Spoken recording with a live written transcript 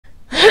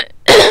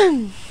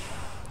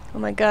Oh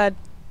my god.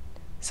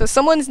 So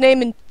someone's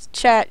name in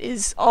chat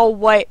is all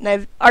white, and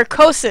I've...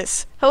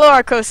 Arcosis! Hello,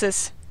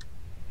 Arcosis.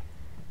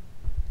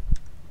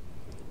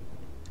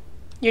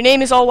 Your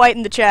name is all white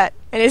in the chat,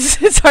 and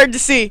it's hard to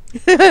see.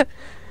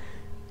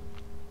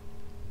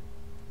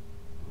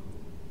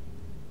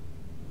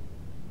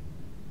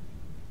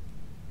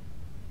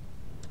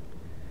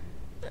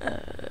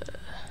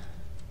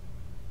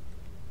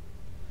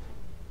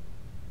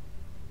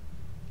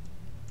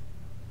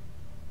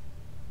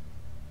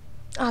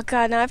 Oh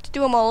god, now I have to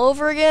do them all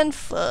over again?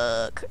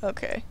 Fuck.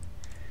 Okay.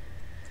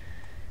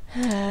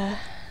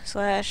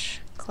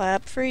 Slash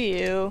clap for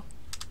you.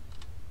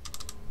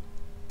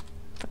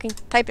 Fucking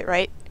type it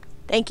right.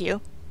 Thank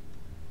you.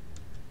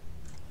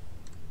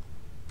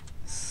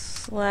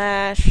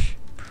 Slash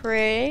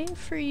pray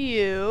for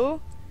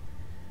you.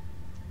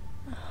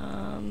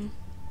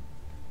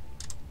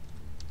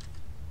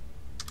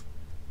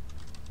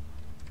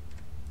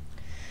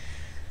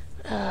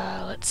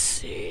 Let's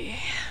see.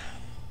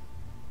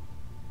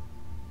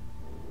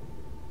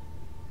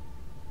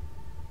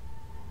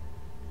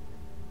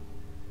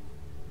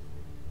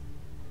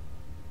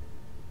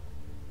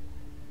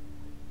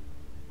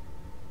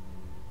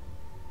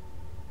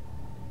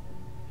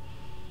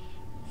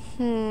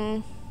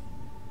 None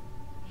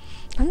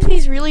of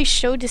these really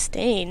show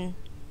disdain.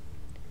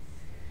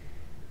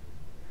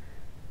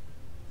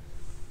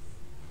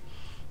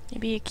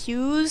 Maybe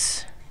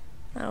accuse?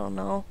 I don't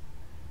know.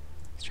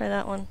 Let's try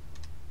that one.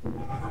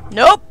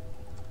 Nope!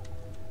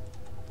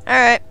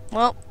 Alright,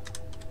 well.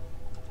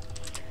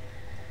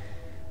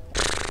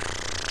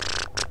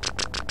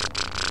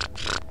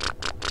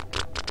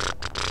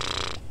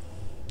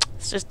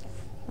 Let's just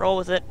roll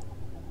with it.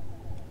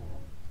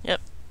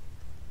 Yep.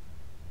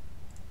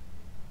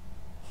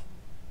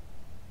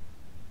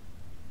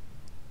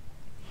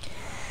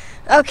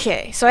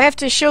 Okay, so I have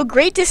to show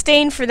great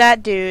disdain for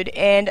that dude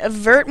and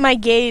avert my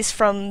gaze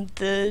from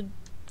the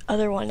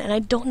other one, and I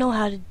don't know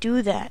how to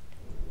do that.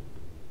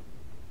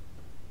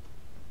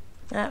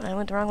 Ah, I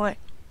went the wrong way.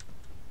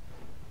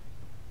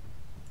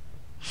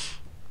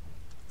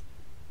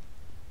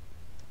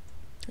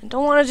 I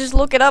don't want to just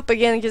look it up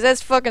again, because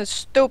that's fucking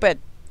stupid.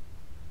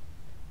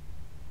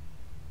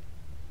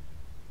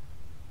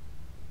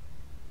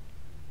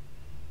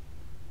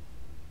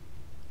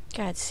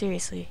 God,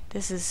 seriously,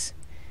 this is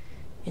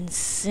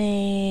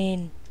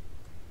insane.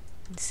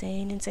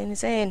 Insane, insane,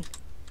 insane.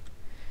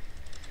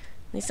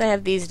 At least I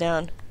have these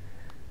down.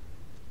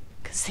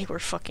 Because they were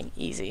fucking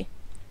easy.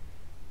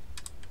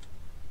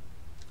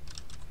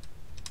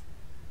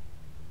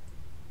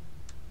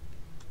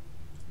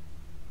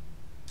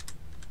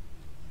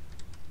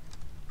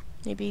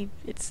 Maybe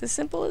it's as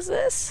simple as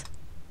this?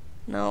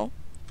 No.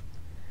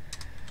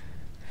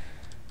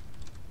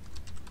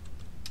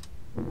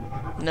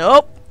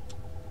 Nope.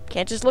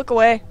 Can't just look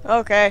away.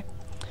 Okay.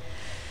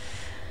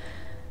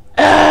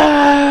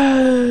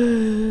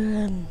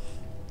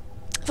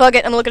 Fuck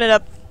it, I'm looking it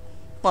up.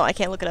 Well, I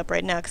can't look it up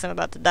right now because I'm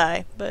about to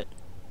die, but...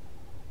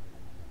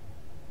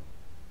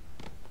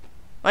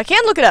 I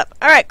can look it up!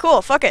 Alright,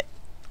 cool, fuck it.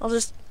 I'll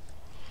just...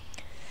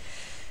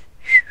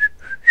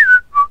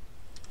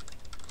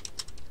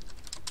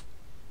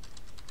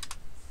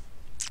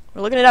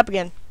 We're looking it up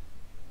again.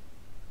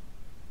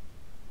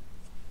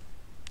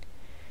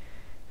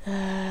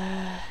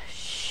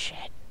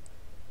 Shit.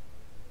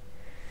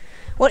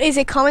 What is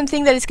a common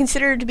thing that is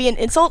considered to be an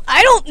insult?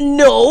 I don't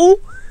know!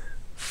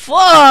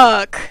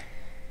 Fuck!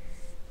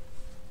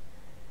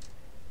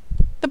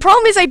 The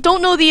problem is I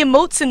don't know the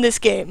emotes in this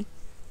game.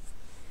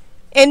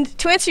 And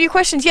to answer your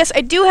questions, yes,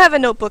 I do have a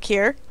notebook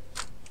here.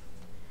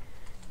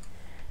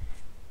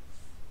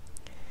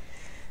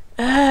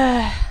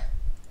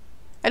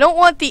 I don't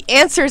want the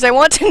answers, I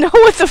want to know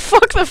what the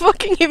fuck the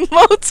fucking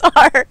emotes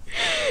are.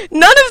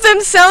 None of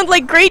them sound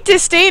like great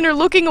disdain or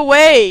looking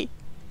away.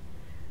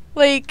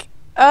 Like,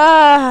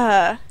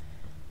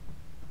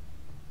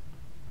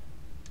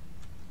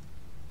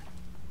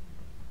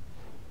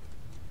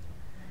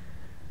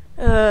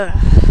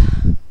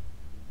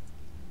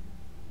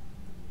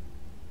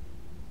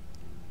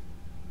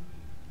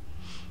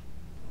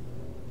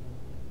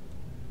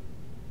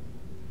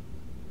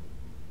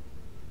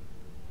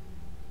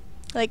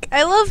 Like,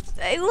 I love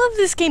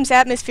this game's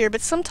atmosphere,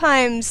 but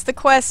sometimes the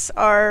quests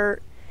are,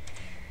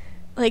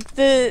 like,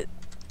 the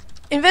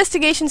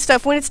investigation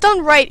stuff, when it's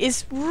done right,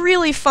 is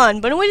really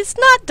fun, but when it's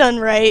not done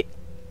right,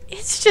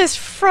 it's just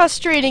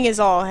frustrating as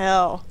all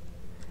hell.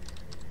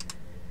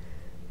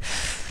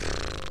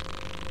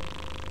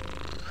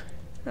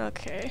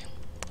 Okay,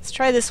 let's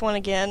try this one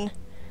again.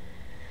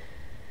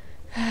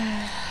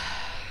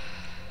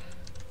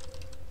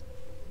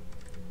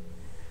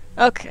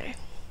 Okay,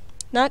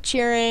 not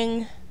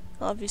cheering.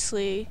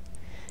 Obviously.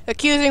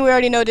 Accusing, we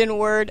already know didn't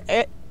work.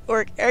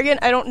 Or arrogant,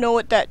 I don't know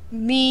what that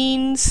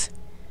means.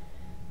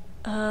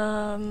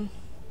 Covering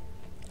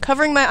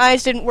my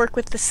eyes didn't work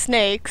with the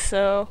snake,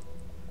 so...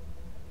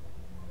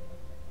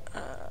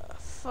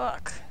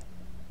 fuck.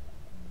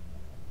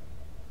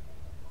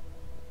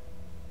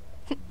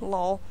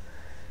 Lol.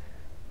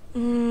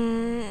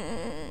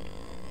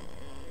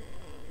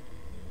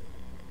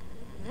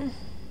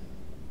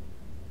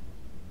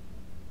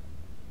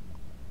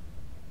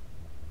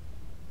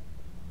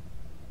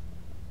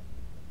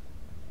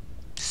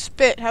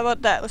 spit. How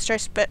about that? Let's try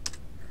spit.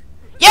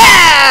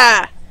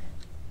 Yeah!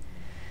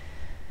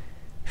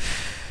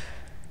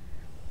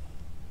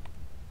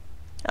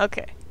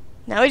 Okay.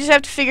 Now we just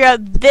have to figure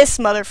out this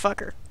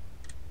motherfucker.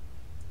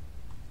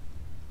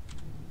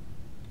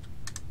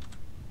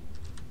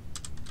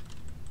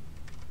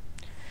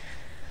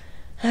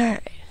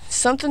 Alright.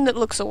 Something that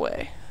looks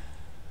away.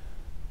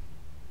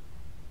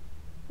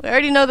 We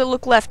already know that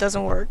look left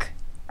doesn't work.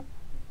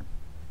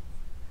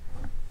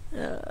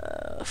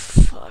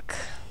 Fuck.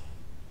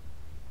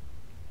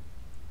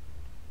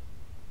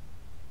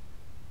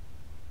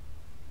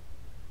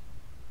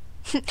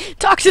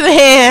 Talk to the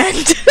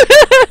hand!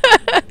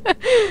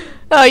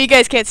 Oh, you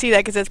guys can't see that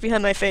because that's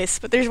behind my face,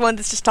 but there's one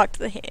that's just talk to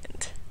the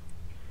hand.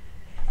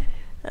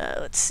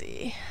 Let's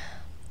see.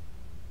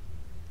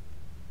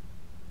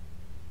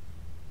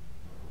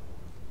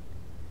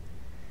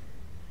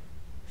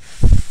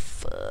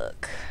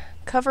 Fuck.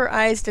 Cover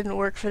eyes didn't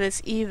work for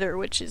this either,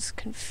 which is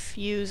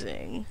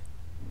confusing.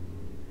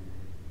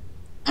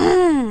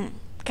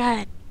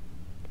 God.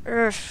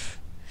 Earth.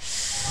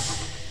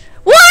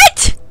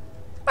 What?!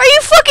 Are you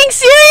fucking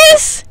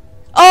serious?!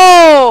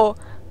 Oh!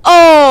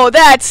 Oh,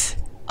 that's...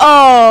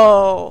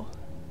 Oh.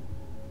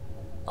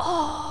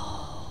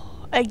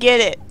 Oh. I get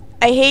it.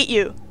 I hate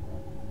you.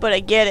 But I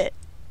get it.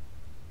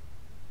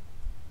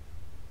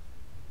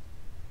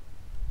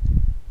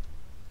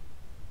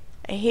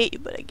 I hate you,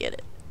 but I get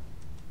it.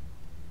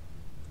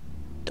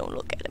 Don't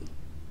look at him.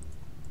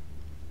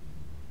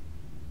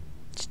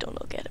 Just don't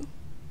look at him.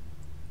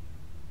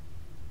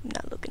 I'm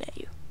not looking at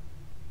you.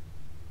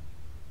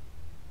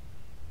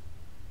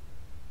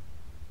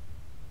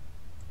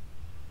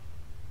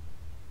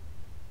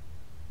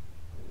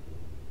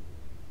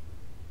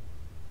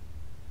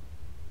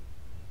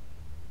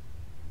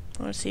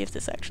 I want to see if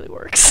this actually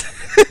works.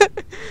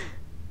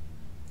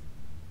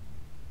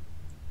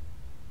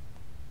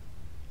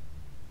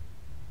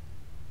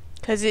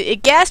 Because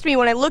it gassed me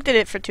when I looked at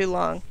it for too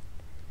long.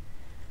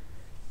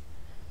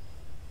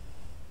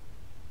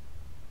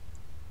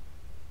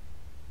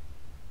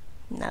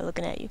 I'm not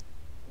looking at you.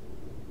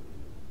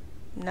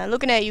 I'm not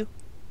looking at you.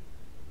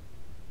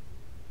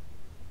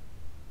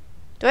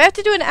 Do I have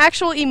to do an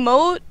actual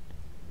emote?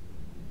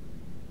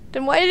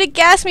 Then why did it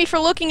gas me for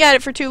looking at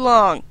it for too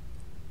long?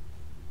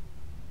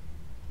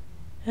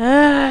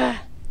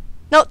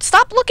 No,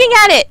 stop looking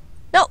at it!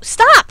 No,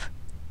 stop!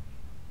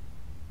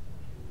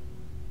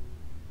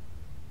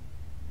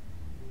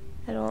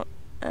 I don't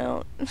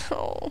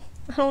know.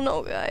 I don't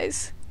know,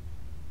 guys.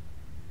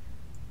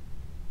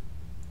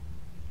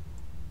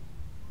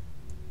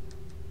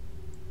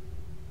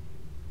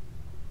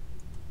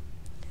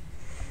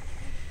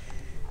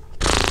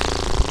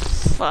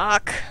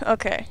 Fuck.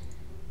 Okay.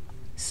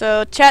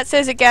 So, chat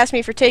says it gassed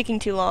me for taking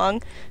too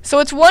long. So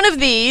it's one of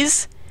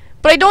these,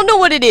 but I don't know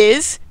what it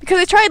is, because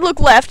I tried look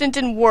left and it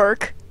didn't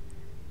work.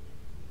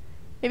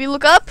 Maybe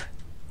look up?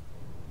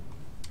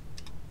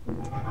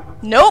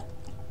 Nope.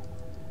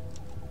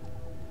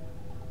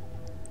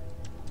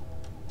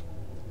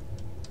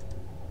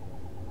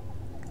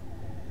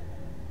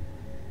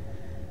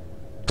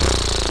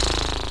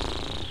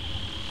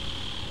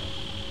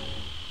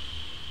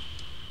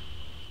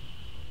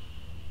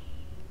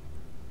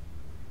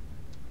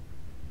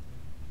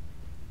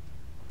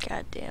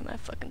 God damn, I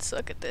fucking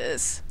suck at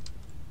this.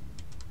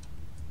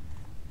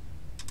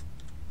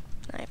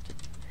 I have to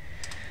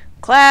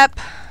clap.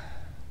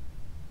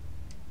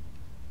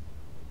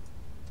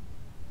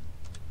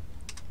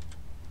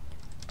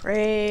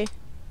 Pray.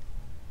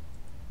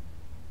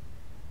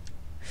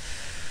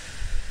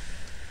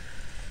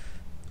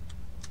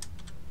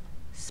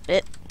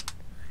 Spit.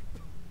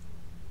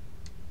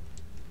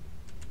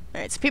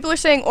 Alright, so people are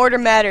saying order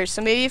matters,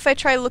 so maybe if I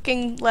try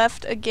looking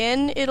left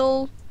again,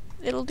 it'll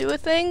do a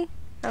thing?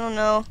 I don't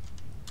know.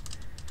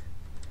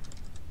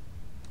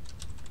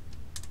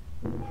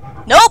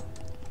 Nope!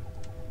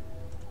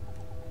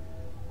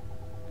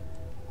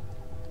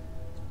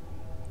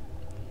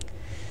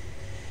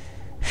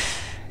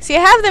 See, I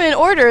have them in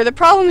order. The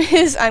problem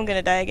is I'm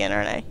gonna die again,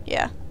 aren't I?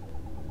 Yeah.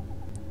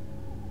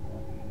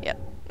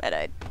 Yep, I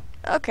died.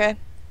 Okay.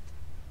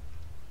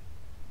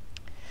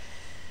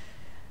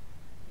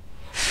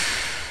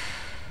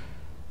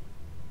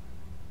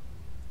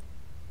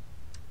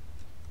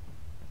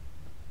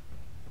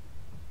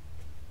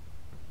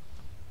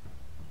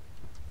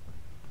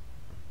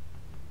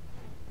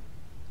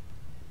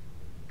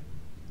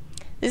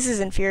 This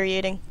is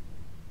infuriating.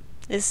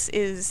 This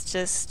is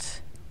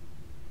just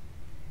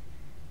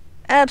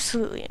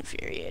absolutely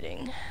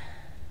infuriating.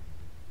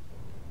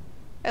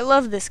 I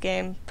love this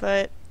game,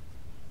 but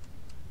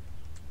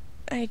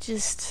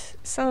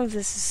some of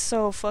this is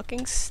so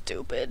fucking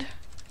stupid.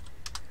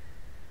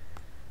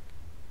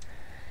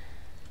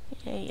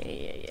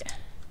 Yeah.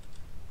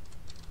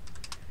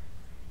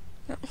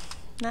 No,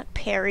 not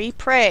parry,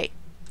 pray.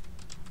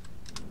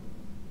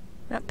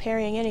 Not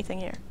parrying anything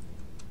here.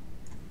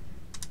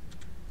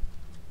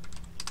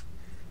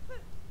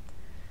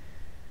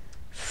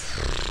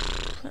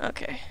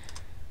 Okay.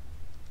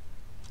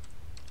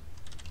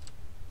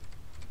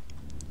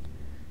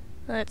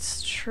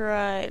 Let's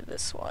try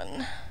this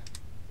one.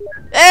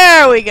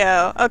 There we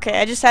go!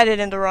 Okay, I just had it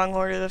in the wrong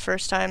order the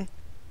first time.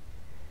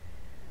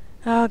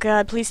 Oh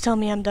god, please tell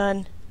me I'm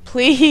done.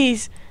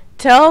 Please!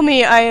 Tell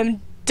me I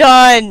am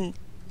done!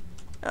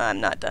 Oh,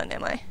 I'm not done,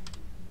 am I?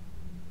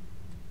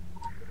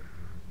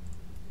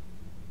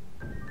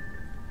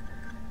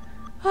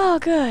 Oh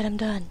good, I'm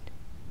done.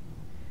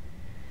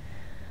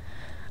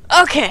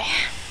 Okay.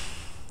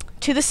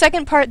 To the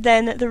second part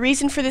then, the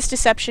reason for this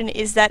deception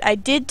is that I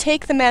did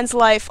take the man's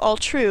life, all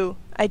true.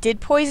 I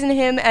did poison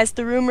him, as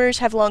the rumors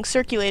have long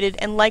circulated,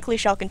 and likely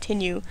shall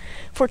continue.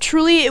 For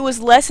truly it was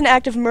less an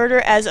act of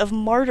murder as of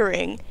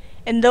martyring,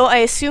 and though I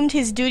assumed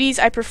his duties,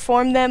 I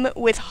performed them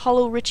with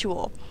hollow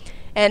ritual.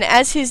 And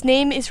as his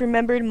name is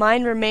remembered,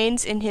 mine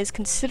remains in his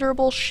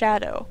considerable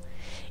shadow.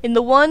 In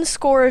the 1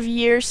 score of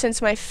years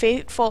since my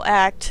fateful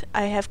act,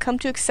 I have come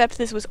to accept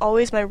this was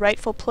always my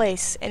rightful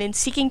place, and in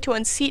seeking to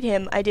unseat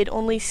him, I did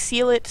only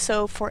seal it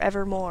so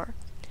forevermore.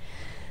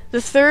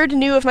 The third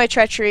knew of my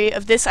treachery,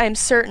 of this I am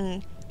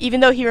certain, even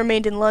though he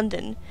remained in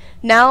London.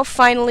 Now,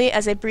 finally,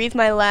 as I breathe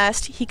my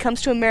last, he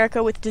comes to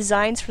America with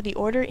designs for the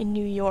order in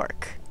New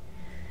York.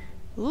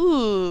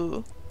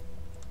 Ooh.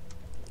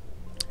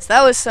 So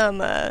that was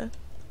some,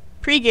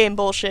 pre-game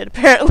bullshit,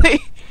 apparently.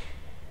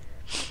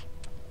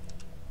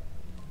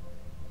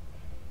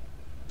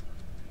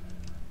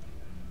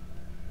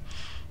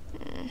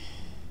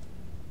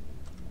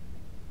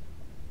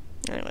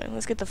 Anyway,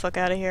 let's get the fuck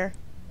out of here.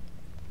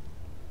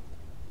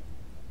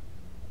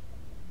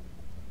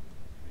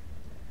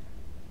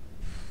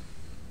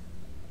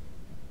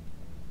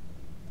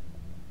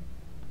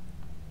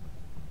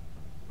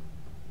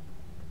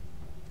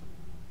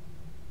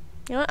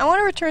 You know what? I want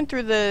to return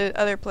through the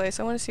other place.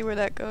 I want to see where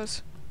that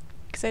goes.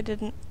 Because I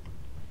didn't.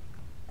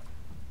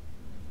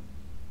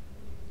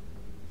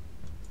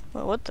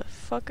 Well, what the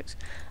fuck is...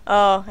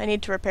 Oh, I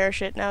need to repair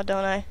shit now,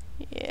 don't I?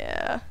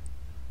 Yeah.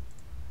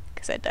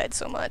 Because I died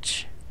so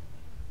much.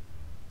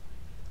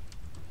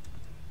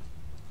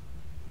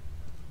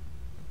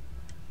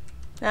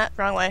 Ah,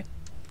 wrong way.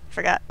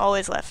 Forgot.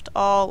 Always left.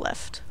 All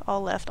left.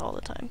 All left all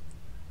the time.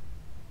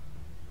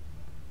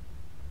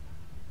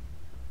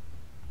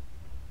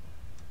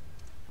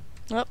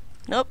 Nope.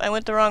 Nope, I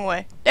went the wrong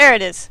way. There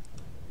it is!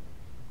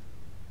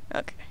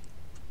 Okay.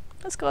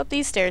 Let's go up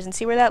these stairs and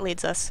see where that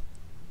leads us.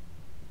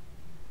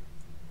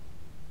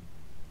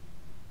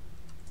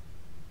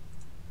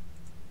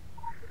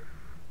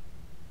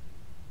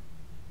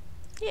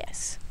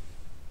 Yes.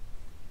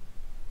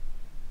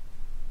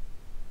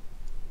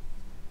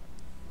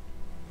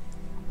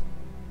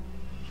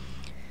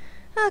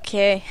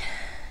 Okay.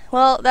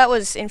 Well, that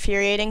was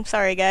infuriating.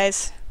 Sorry,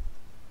 guys.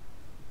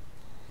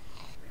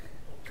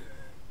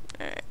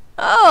 Alright.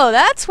 Oh,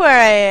 that's where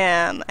I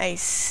am. I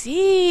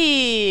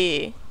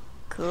see.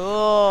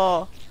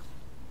 Cool.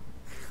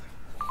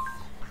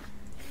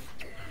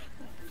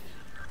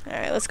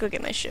 Alright, let's go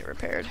get my shit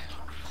repaired.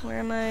 Where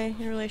am I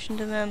in relation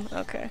to them?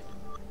 Okay.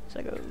 So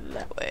I go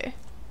that way.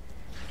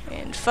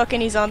 And fuck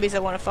any zombies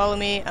that want to follow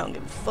me. I don't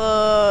give a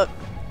fuck.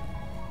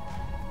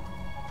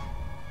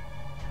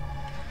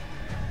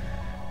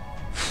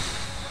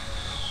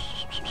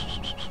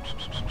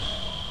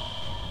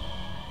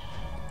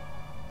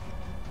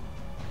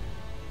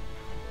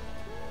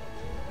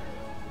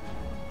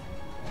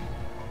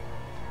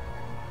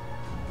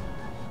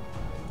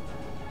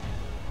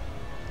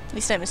 At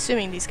least I'm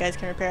assuming these guys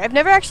can repair. I've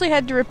never actually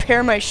had to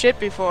repair my shit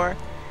before.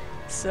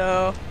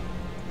 So...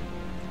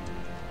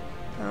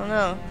 I don't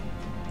know.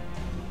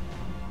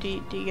 Do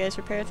you guys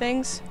repair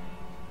things?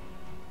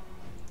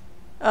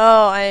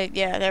 Oh,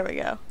 yeah, there we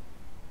go.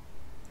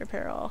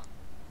 Repair all.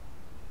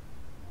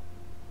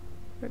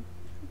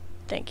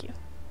 Thank you.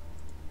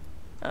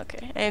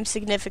 Okay, I am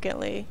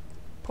significantly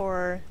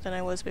poorer than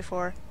I was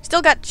before.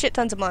 Still got shit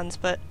tons of muns,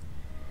 but...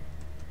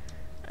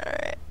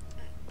 Alright.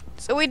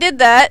 So we did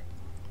that.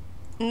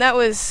 And that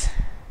was...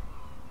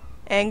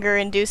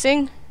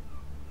 anger-inducing.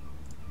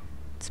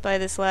 Let's buy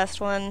this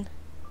last one.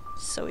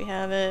 So we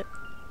have it.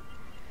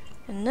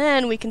 And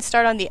then we can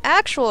start on the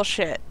actual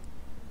shit.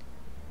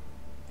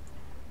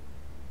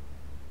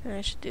 And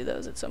I should do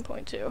those at some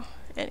point too.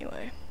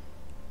 Anyway.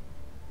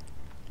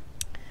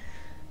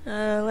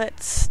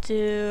 Let's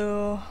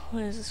do... what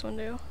does this one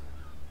do?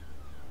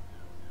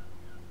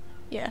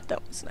 Yeah,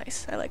 that one's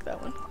nice. I like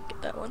that one.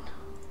 Get that one.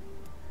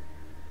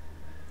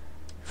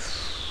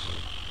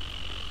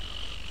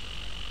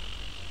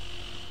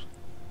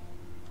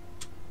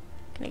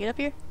 Can I get up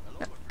here?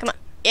 No, come on.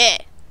 Yeah!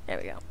 There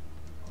we go.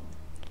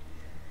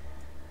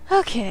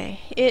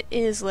 Okay, it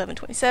is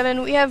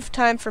 11:27. We have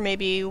time for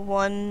maybe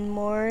one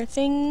more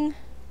thing.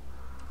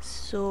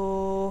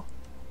 So...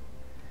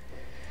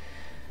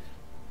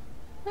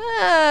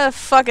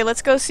 fuck it.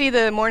 Let's go see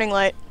the Morning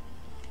Light.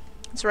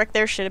 Let's wreck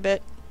their shit a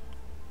bit.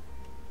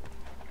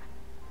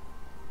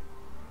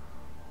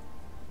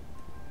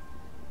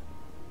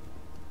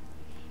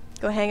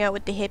 Go hang out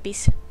with the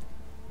hippies.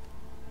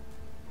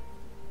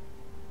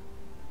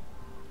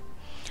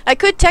 I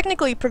could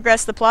technically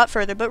progress the plot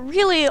further, but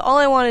really all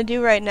I want to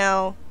do right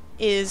now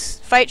is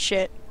fight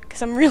shit.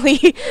 Because I'm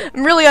really,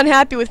 I'm really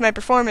unhappy with my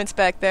performance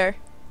back there.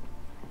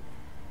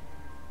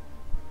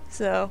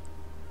 So,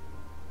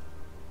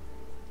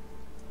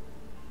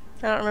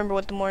 I don't remember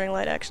what the morning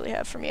light actually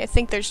have for me. I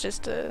think there's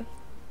just a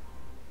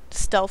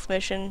stealth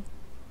mission.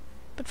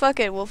 But fuck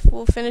it, we'll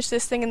finish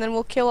this thing and then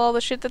we'll kill all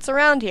the shit that's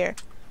around here.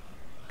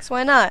 'Cause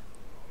why not?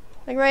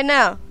 Like right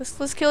now.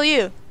 Let's kill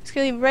you. Let's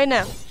kill you right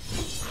now.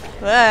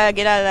 Ah,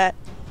 get out of that.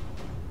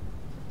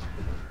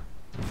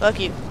 Fuck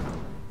you.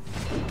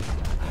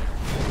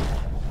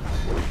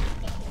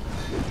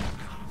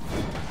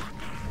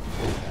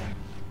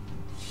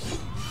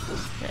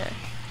 Yeah.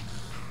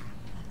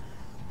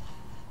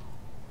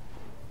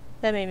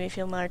 That made me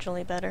feel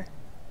marginally better.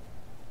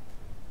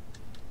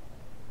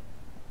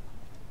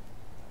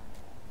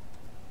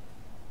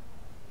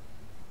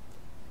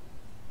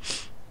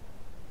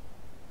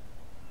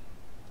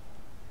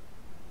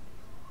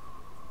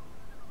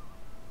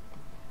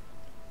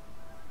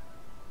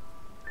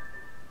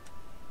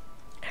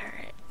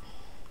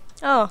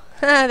 Oh,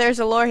 there's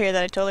a lore here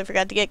that I totally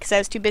forgot to get because I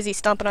was too busy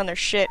stomping on their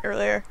shit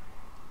earlier.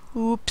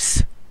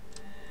 Oops.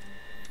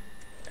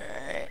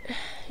 Alright.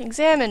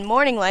 Examine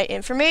morning light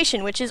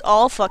information, which is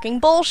all fucking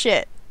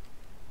bullshit.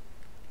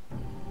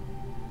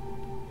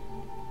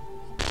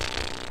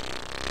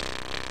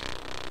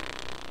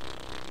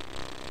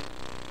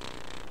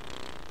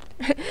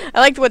 I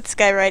liked what this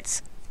guy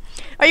writes.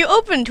 Are you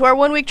open to our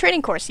 1-week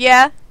training course?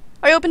 Yeah.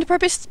 Are you open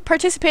to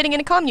participating in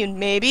a commune?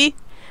 Maybe.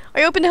 Are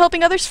you open to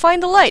helping others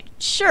find the light?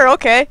 Sure,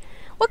 okay.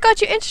 What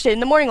got you interested in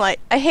the morning light?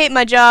 I hate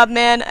my job,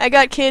 man. I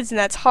got kids and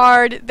that's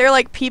hard. They're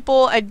like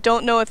people I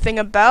don't know a thing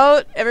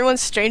about.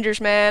 Everyone's strangers,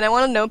 man. I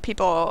want to know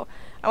people.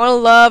 I want to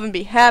love and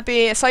be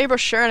happy. I saw your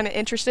brochure and I'm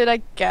interested,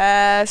 I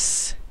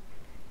guess.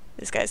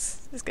 This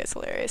guy's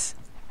hilarious.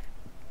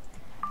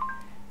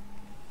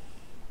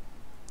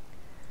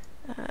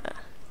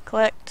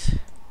 Collect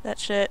that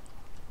shit.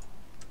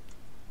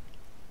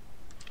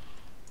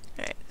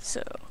 Alright,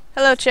 so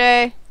hello,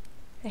 Che.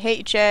 I hate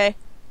you, Che.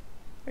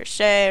 Or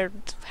Shay, or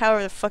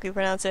however the fuck you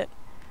pronounce it.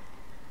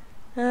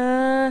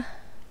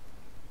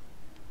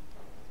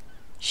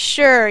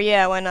 Sure,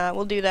 yeah, why not?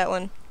 We'll do that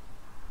one.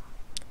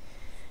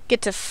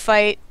 Get to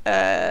fight,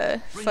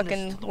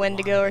 fucking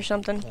Wendigo or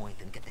something.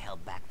 And get the hell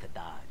back to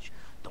Dodge.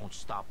 Don't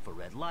stop for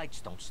red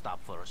lights, don't stop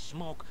for a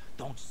smoke,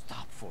 don't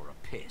stop for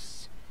a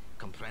piss.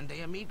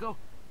 Comprende, amigo?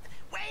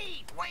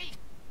 Wait!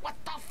 What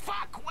the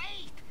fuck?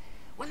 Wait!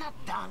 We're not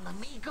done,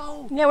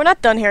 amigo! Yeah, we're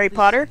not done, Harry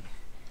Potter.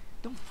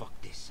 Don't fuck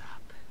this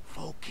up.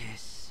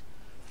 Focus.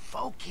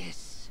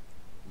 Focus.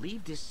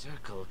 Leave this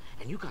circle,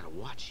 and you gotta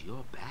watch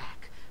your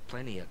back.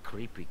 Plenty of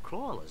creepy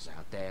crawlers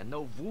out there,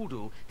 no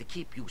voodoo to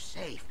keep you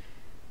safe.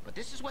 But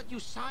this is what you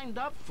signed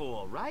up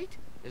for, right?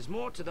 There's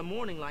more to the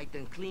morning light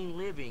than clean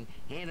living,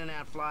 handing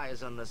out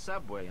flyers on the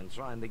subway and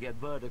trying to get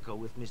vertical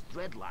with Miss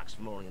Dreadlocks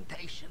from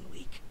orientation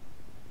week.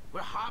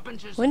 We're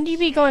harbingers. Wouldn't you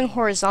be going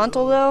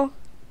horizontal, though?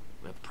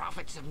 We're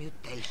prophets of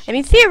mutation. I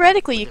mean,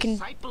 theoretically you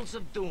can,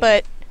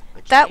 but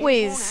that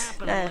way's...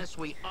 unless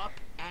we up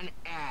and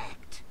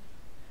act.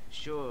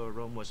 Sure,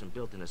 Rome wasn't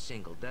built in a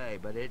single day,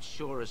 but it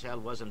sure as hell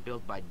wasn't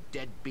built by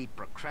deadbeat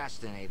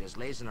procrastinators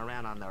lazing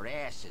around on their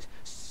asses,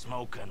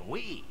 smoking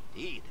weed,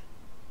 either.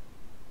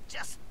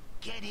 Just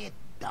get it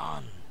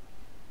done.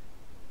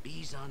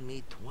 Bees on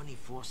me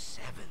 24/7,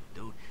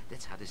 dude.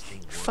 That's how this thing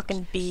works.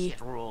 Fucking bee.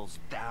 It rolls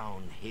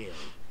downhill.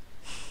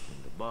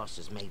 And the boss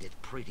has made it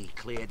pretty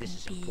clear this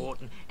is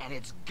important, and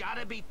it's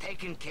gotta be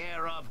taken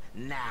care of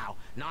now,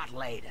 not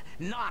later,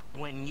 not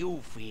when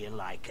you feel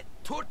like it.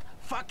 Tut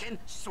fucking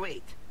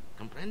sweet.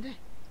 Comprende?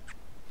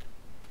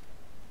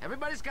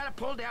 Everybody's gotta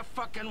pull their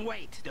fucking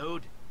weight,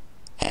 dude.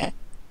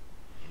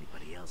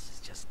 Anybody else is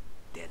just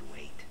dead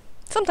weight.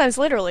 Sometimes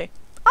literally.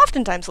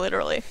 Oftentimes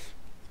literally.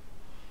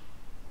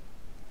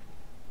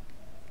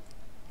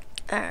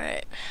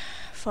 Alright.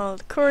 Follow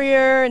the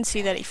courier and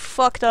see that he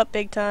fucked up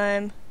big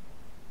time.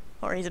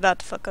 Or he's about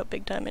to fuck up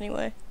big time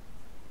anyway.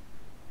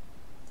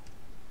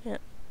 Yeah.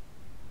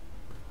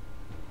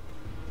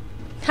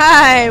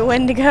 Hi,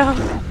 Wendigo.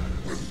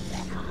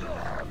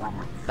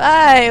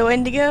 Bye,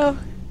 Wendigo.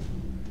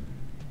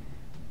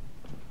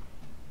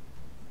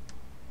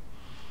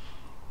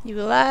 You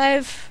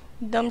alive?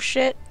 Dumb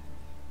shit.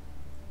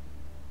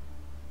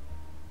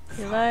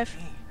 You alive?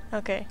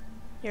 Okay,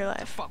 you're alive.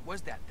 What the fuck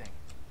was that thing?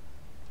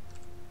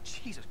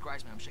 Jesus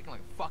Christ, man, I'm shaking like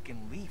a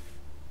fucking leaf.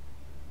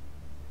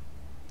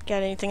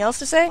 Got anything else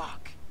to say?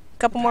 Fuck.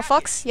 Couple more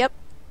fucks? Yep.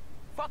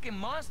 Fucking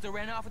monster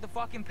ran off with the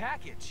fucking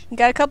package. You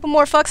got a couple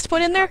more fucks to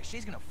put in there?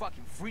 She's gonna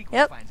fucking freak when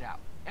Yep. she finds out.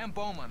 And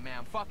Beaumont,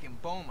 man, fucking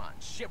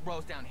Beaumont. Shit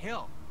rolls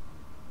downhill.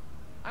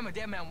 I'm a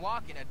dead man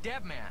walking, a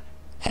dead man.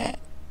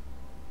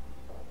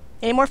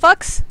 Any more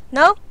fucks?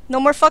 No? No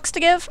more fucks to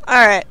give?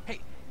 Alright.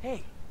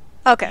 Hey.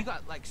 Okay. You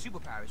got, like,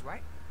 superpowers,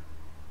 right?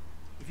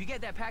 If you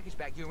get that package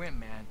back, you're in,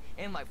 man.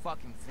 In like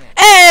fucking thin.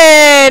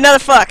 Hey! Another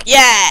fuck!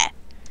 Yeah!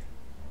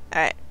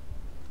 Alright.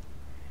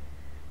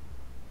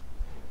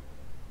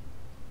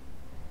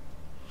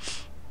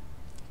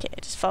 Okay,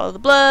 just follow the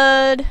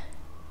blood.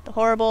 The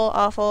horrible,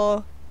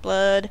 awful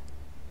blood.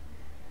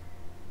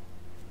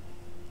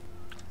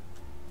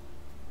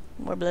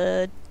 More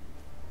blood.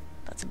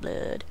 Lots of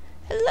blood.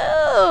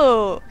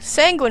 Hello!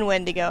 Sanguine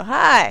Wendigo,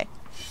 hi!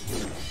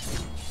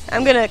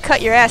 I'm gonna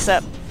cut your ass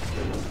up.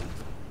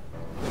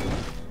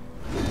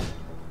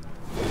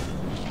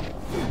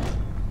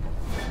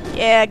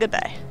 Yeah,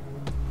 goodbye.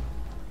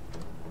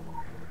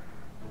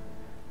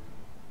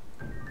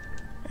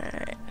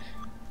 Alright.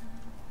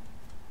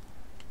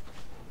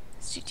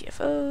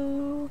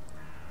 CTFO.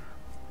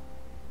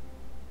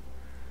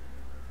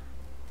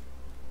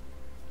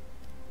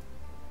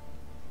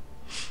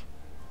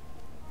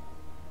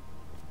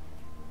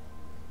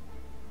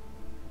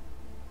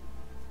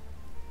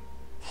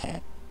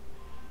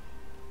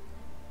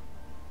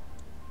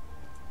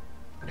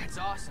 That's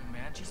awesome,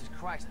 man. Jesus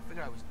Christ, I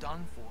figured I was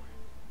done for.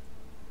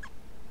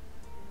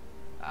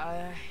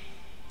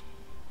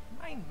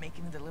 Mind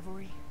making the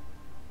delivery?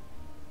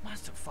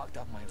 Must have fucked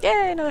up my leg.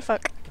 Yay, another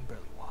fuck. I can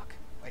barely walk.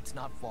 It's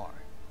not far.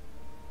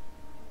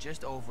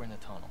 Just over in the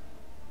tunnel.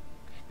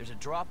 There's a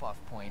drop-off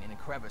point in a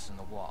crevice in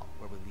the wall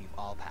where we leave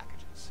all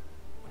packages.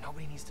 Well,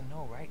 nobody needs to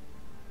know, right?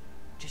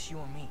 Just you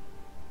and me.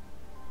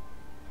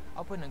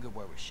 I'll put in a good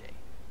word with Shay.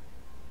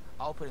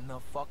 I'll put in the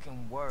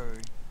fucking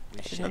word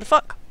with Shay. Another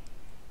fuck.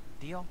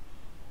 Deal?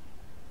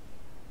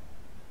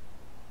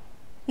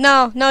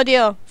 No, no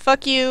deal.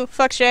 Fuck you,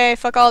 fuck Shay,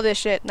 fuck all this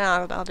shit.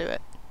 No, I'll do it.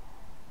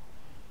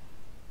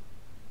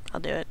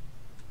 I'll do it.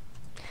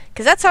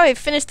 Cause that's how I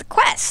finished the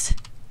quest.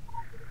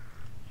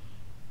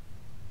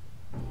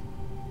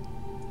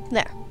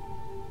 There.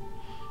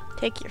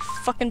 Take your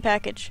fucking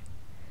package.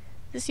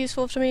 Is this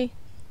useful to me?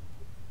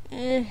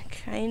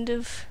 Kind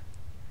of.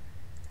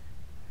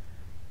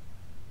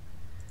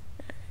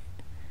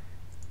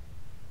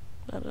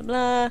 Blah blah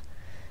blah.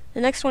 The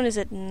next one is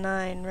at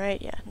 9,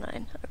 right? Yeah,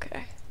 9.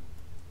 Okay.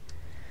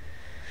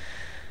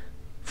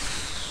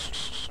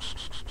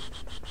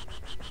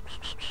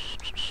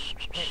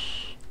 Hey.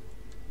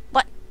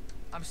 What?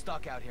 I'm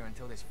stuck out here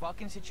until this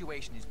fucking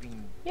situation is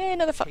being Yay,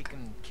 another fuck.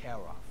 taken care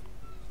of.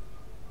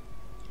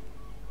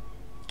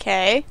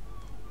 Okay.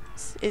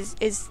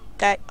 Is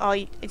that all?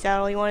 Is that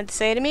all you wanted to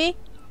say to me?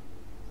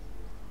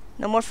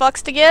 No more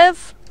fucks to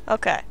give?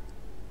 Okay.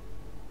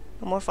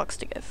 No more fucks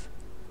to give.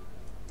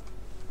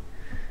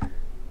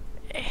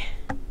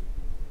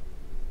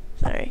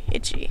 Sorry,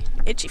 itchy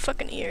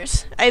fucking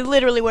ears. I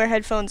literally wear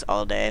headphones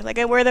all day. Like,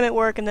 I wear them at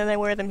work and then I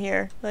wear them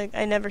here. Like,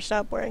 I never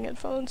stop wearing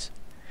headphones.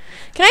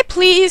 Can I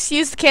please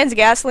use the cans of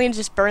gasoline and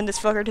just burn this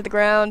fucker to the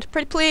ground?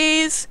 Pretty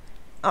please?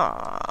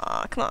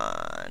 Aw, come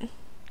on.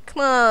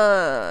 Come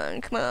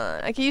on, come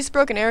on. I could use the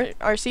broken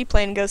RC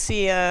plane and go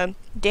see,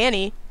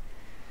 Danny.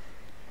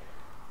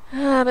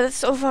 But it's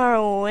so far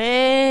away.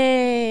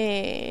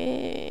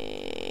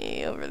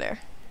 Over there.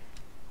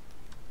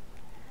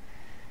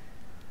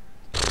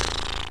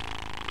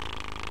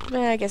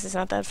 I guess it's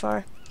not that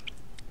far.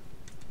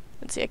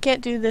 Let's see, I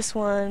can't do this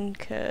one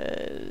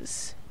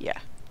because, yeah,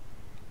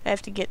 I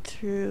have to get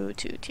through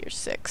to tier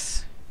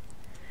 6.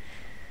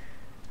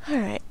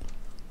 Alright.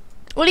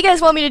 What do you guys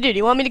want me to do? Do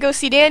you want me to go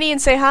see Danny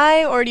and say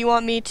hi, or do you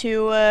want me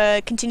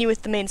to continue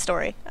with the main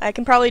story? I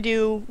can probably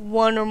do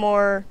one or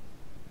more,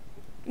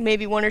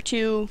 maybe 1 or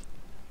 2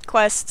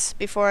 quests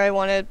before I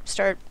want to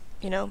start,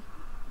 you know,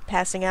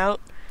 passing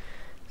out.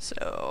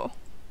 So...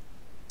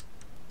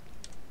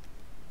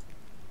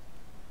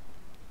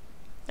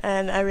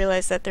 And I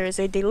realize that there is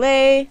a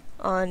delay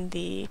on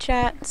the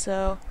chat,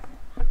 so...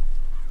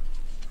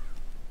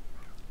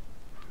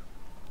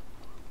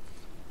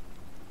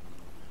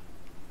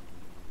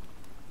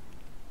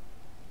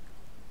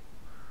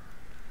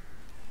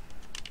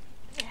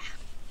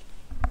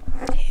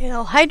 Yeah.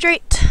 I'll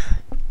hydrate.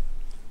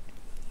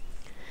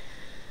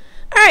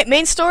 Alright,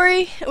 main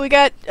story. We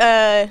got,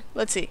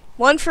 let's see.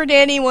 1 for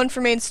Danny, 1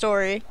 for main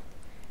story.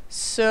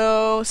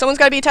 So, someone's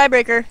gotta be a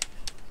tiebreaker.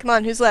 Come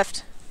on, who's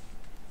left?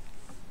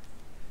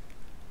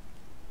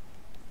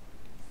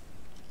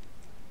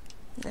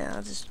 Now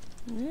I'll just...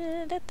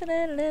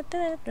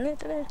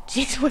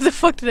 Jeez, what the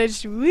fuck did I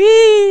just...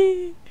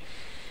 Wee!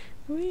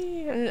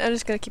 Wee! I'm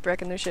just gonna keep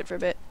wrecking their shit for a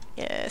bit.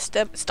 Yeah,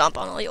 stomp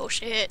on all your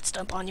shit.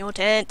 Stomp on your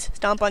tent.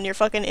 Stomp on your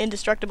fucking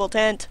indestructible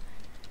tent.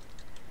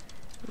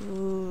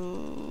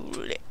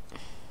 Ooh.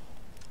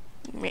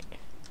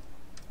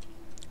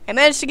 I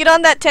managed to get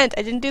on that tent.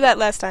 I didn't do that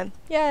last time.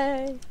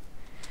 Yay!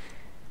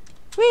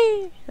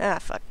 Whee! Ah,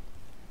 fuck.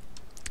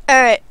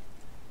 Alright.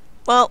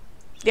 Well,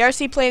 the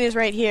RC plane is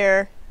right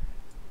here.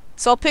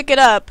 So I'll pick it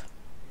up,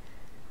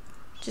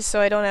 just so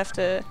I don't have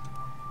to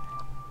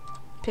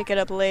pick it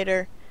up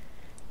later.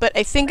 But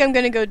I think I'm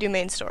gonna go do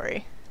main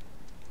story.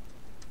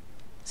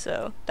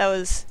 So that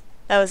was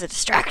a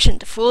distraction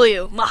to fool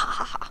you.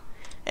 Mahaha.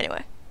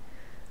 Anyway,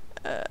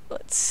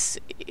 let's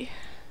see.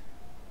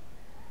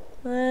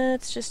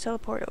 Let's just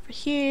teleport over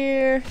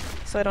here,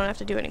 so I don't have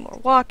to do any more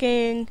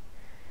walking.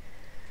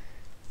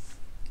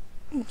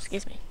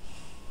 Excuse me.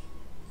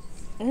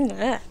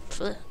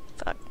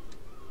 Fuck.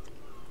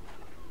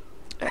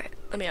 Alright,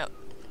 let me out.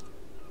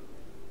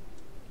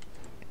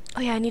 Oh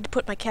yeah, I need to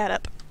put my cat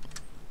up.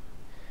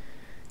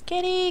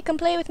 Kitty, come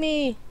play with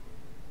me!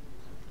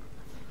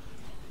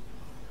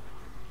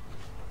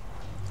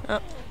 Oh.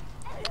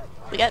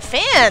 We got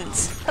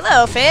fans!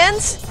 Hello,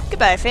 fans!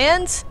 Goodbye,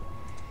 fans!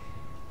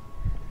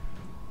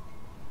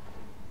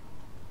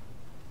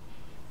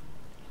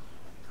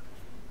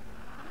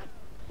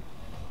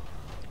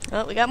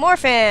 Oh, we got more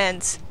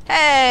fans!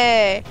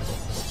 Hey!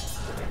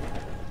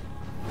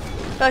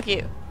 Fuck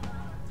you.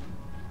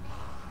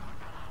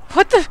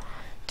 What the?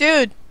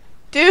 Dude!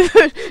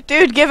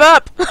 Dude, give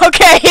up!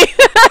 Okay!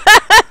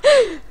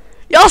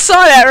 Y'all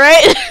saw that,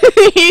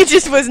 right? He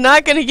just was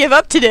not gonna give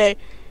up today.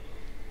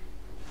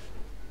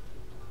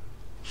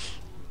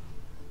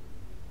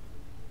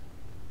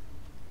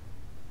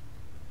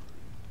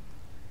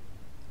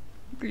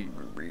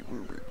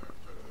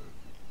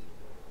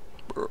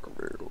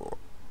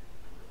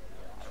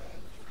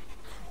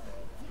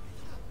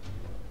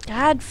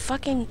 God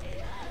fucking...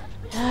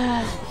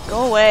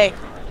 go away.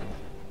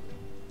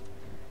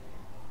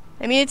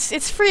 I mean,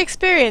 it's free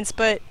experience,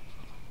 but...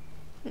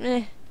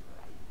 eh.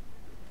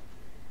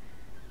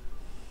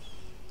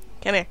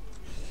 Come here.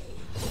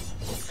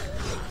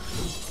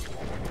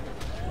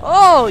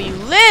 Oh, you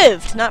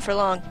lived! Not for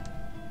long.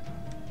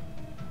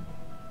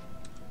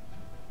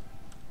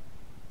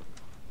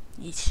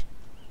 Yeesh.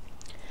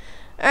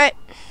 Alright.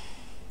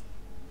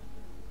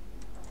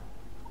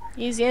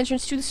 Use the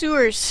entrance to the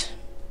sewers.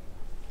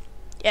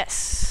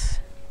 Yes.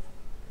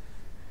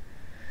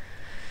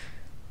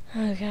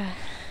 Oh god.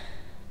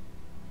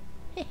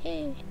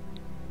 Hehe.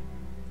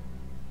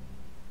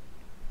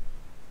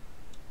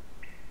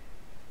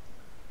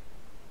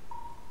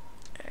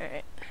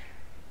 Alright.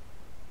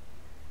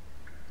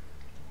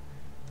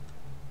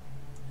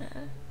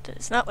 That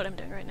is not what I'm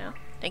doing right now.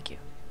 Thank you.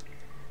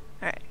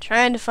 Alright,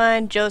 trying to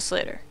find Joe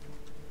Slater.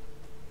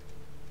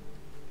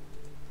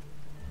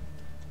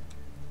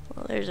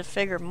 Well, there's a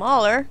figure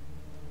Mauler,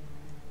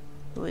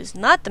 who is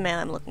not the man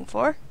I'm looking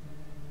for.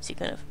 Is he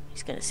gonna...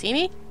 he's gonna see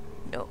me?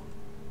 No.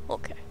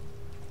 Okay.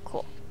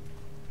 Cool.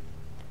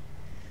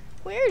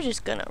 We're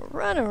just gonna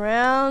run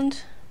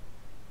around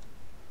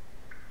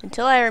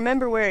until I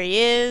remember where he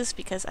is,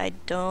 because I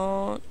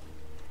don't...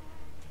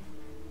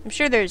 I'm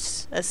sure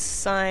there's a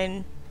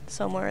sign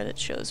somewhere that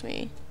shows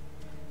me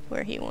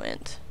where he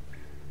went.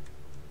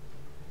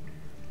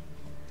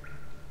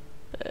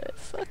 But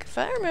fuck if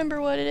I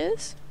remember what it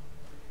is.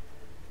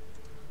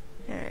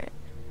 Alright.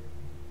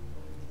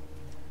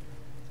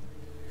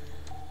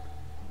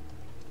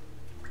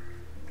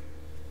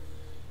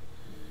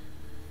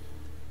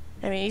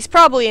 I mean, he's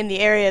probably in the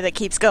area that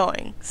keeps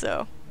going,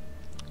 so,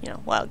 you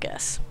know, wild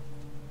guess.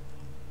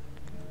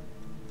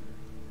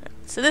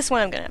 So this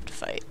one I'm gonna have to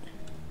fight.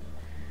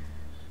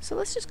 So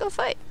let's just go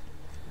fight.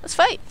 Let's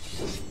fight.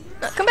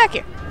 No, come back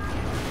here.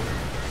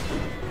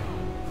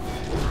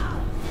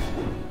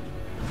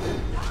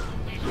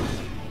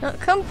 No,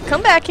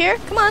 come back here.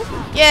 Come on.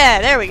 Yeah,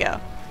 there we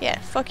go. Yeah,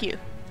 fuck you.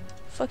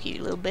 Fuck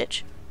you, little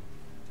bitch.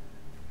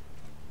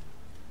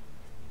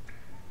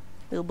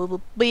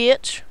 Little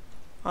bitch.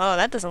 Oh,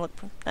 that doesn't look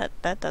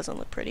that doesn't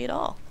look pretty at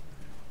all.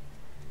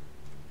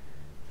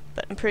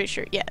 But I'm pretty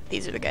sure, yeah,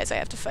 these are the guys I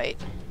have to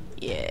fight.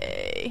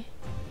 Yay.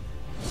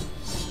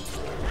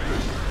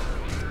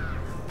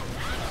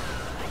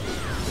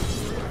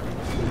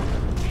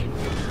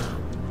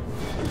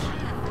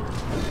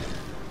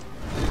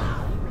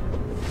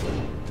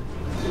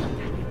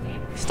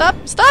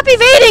 Stop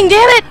evading,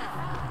 damn it!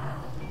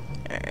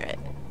 Alright.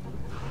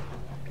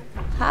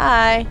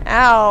 Hi.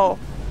 Ow.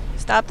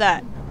 Stop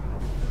that.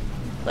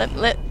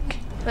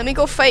 Let me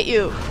go fight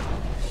you.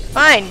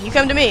 Fine, you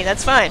come to me,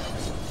 that's fine.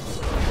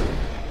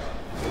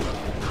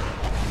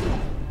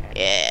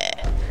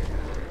 Yeah.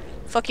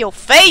 Fuck your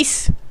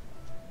face!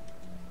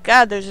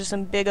 God, those are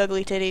some big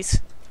ugly titties.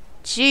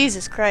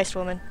 Jesus Christ,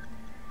 woman.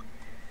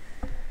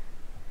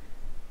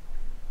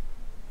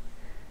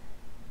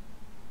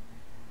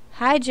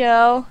 Hi,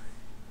 Joe.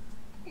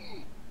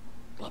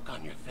 Look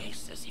on your face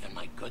says even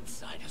my good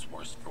side is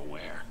worse for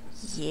wear.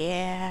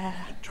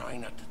 Yeah. I'm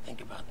trying not to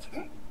think about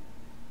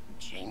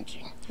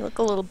changing. You look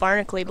a little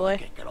barnacly, boy.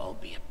 It could all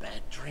be a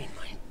bad dream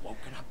I ain't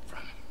woken up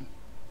from.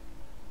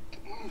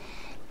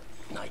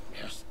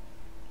 Nightmares.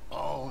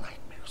 All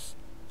nightmares.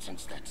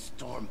 Since that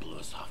storm blew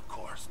us off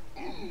course.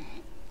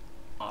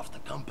 Off the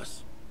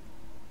compass.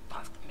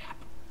 Off the map.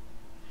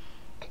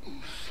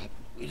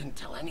 We didn't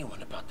tell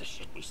anyone about the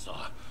shit we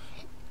saw.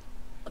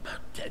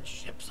 About dead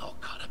ships all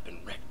caught up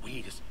in red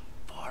weed as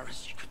far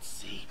as you could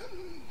see.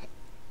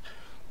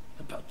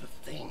 About the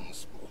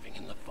things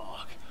moving in the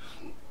fog.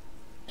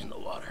 In the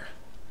water.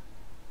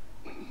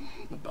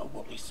 About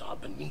what we saw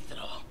beneath it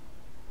all.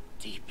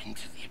 Deep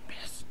into the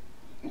abyss.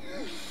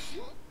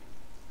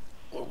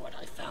 Or what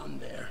I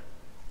found there.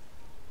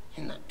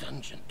 In that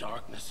dungeon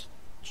darkness.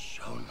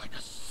 Shone like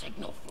a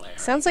signal flare.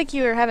 Sounds like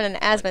you were having an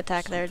asthma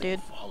attack there,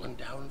 dude. Falling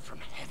down from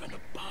heaven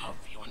above,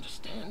 you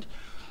understand?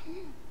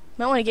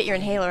 Might want to get your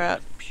inhaler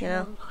out, you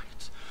know?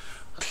 Light,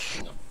 a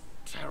thing of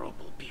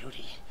terrible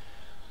beauty.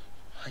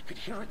 I could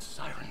hear its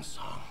siren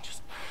song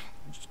just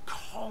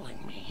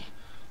calling me.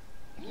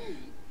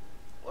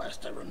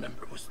 Last I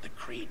remember was the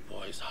Creed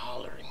boys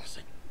hollering as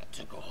I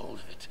took a hold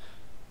of it.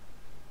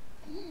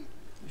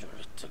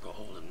 It took a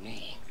hold of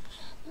me.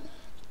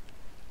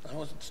 I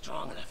wasn't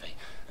strong enough.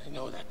 I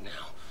know that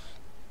now.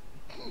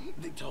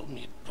 They told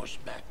me it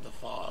pushed back the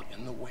fog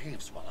and the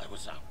waves while I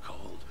was out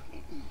cold.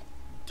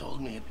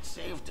 Told me it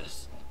saved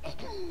us. It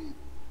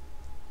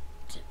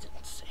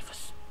didn't save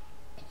us.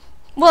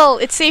 Well,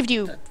 it saved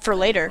you for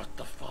later. Brought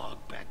the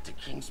fog back to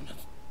Kingsman.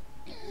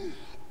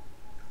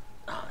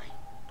 I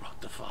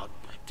brought the fog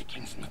back to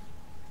Kingsman.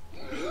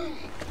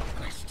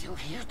 I still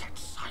hear that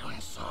siren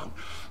song.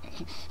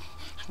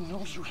 I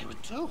know you hear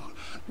it too.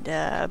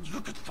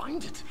 You could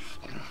find it.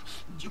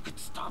 You could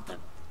stop that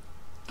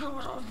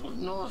awful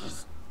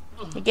noise.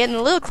 You're getting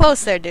a little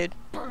close there, dude.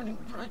 Burning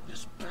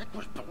brightness back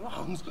where it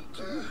belongs.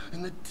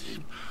 In the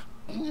deep,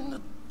 in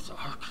the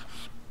dark.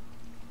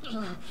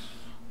 I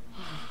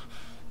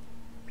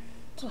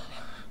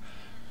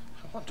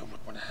wonder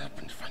what would have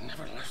happened if I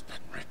never left that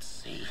Red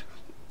Sea.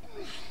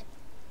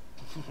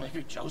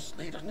 Maybe Joe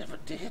Slater never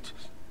did.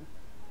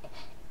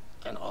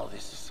 And all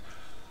this is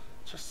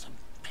just some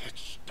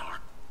pitch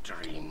dark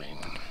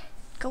dreaming.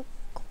 Go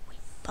away,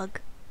 bug.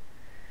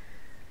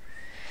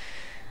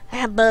 I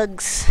have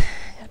bugs.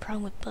 Got a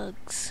problem with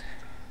bugs.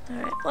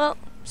 Alright, well,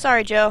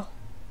 sorry, Joe.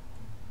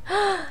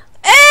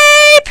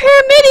 Hey,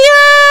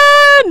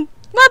 Pyramidion!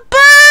 My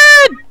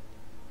bud!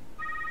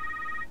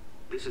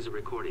 This is a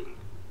recording.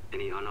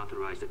 Any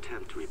unauthorized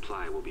attempt to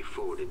reply will be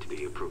forwarded to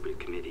the appropriate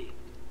committee.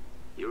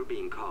 You're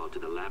being called to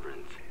the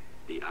Labyrinth.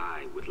 The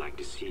Eye would like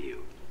to see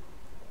you.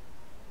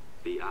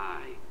 The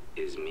Eye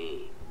is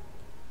me.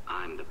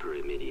 I'm the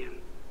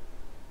Pyramidion.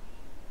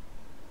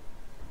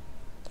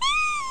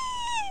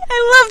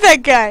 I love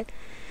that guy.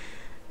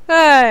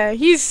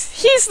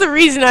 He's the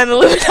reason I'm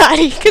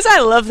Illuminati, because I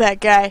love that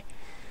guy.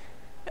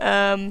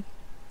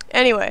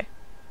 Anyway.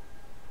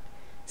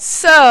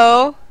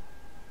 So...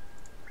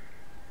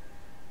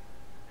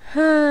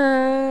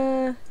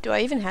 do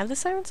I even have the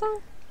siren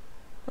song?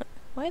 What?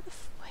 Why the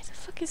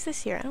fuck is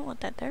this here? I don't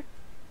want that there.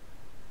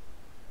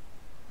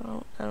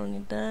 I don't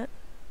need that.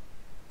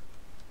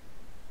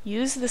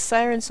 Use the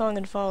siren song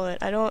and follow it.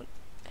 I don't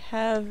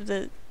have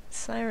the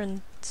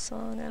siren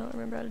song. I don't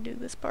remember how to do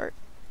this part.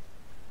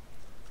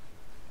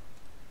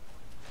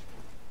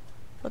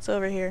 What's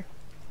over here?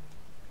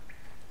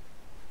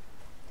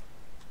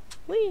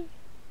 Whee!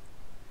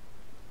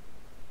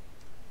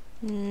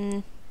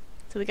 So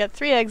we got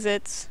 3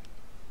 exits.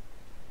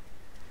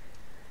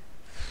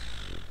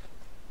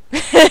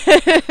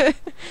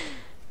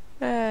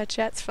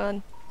 Chat's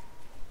fun.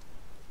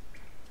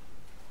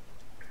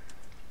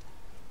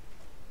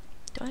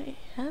 Do I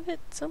have it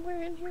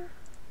somewhere in here?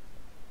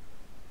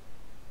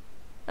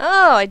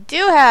 Oh, I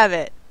do have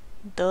it!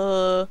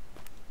 Duh.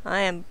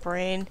 I am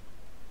brain.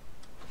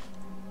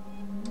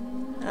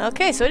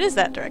 Okay, so it is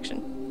that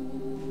direction.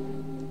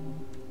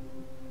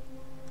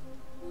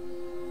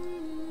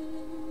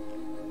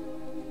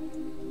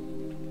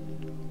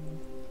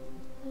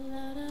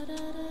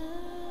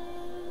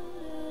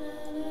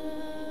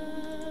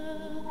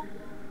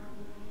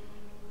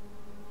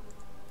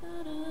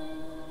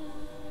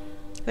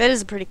 That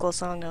is a pretty cool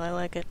song though, I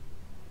like it.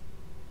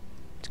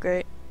 It's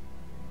great.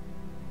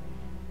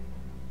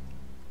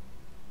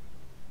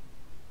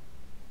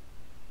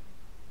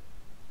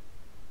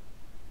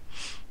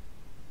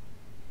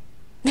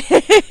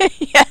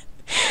 Yeah.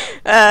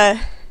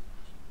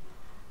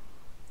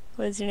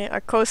 What is your name?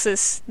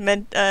 Arcosis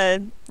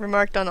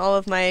remarked on all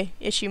of my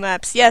issue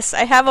maps. Yes,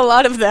 I have a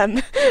lot of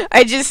them.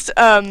 I just,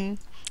 the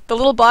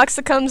little box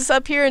that comes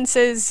up here and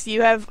says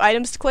you have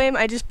items to claim,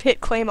 I just hit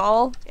claim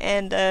all,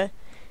 and,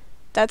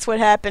 that's what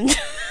happened.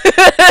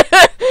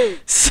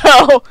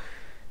 So,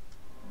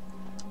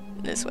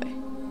 this way.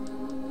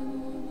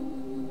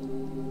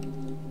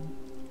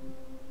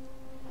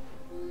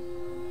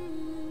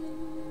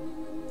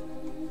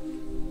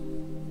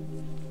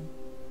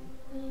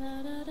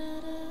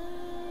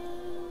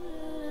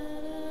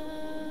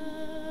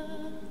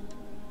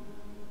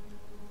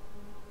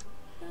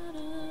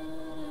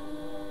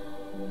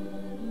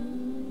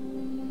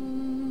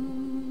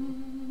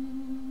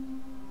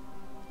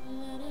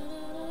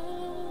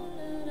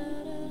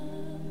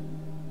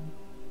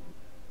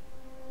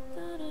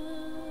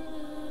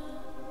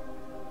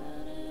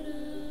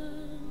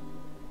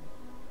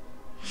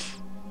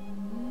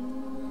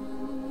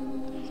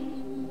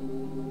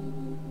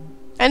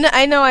 And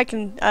I know I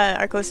can,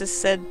 Arcosis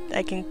said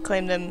I can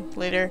claim them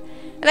later.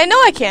 And I know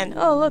I can!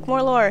 Oh look,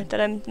 more lore that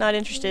I'm not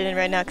interested in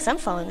right now, because I'm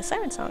following the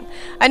siren song.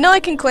 I know I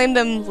can claim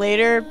them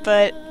later,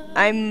 but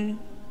I'm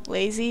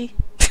lazy.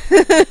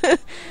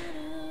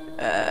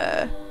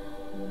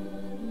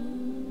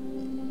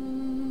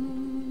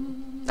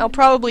 I'll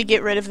probably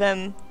get rid of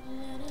them.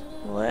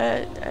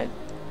 What?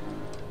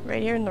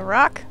 Right here in the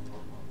rock?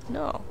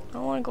 No, I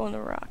don't want to go in the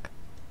rock.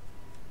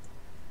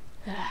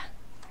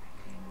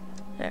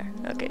 There.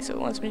 Okay, so it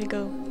wants me to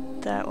go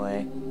that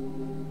way.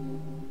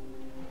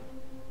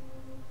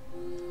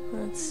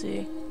 Let's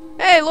see.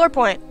 Hey, lore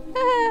point!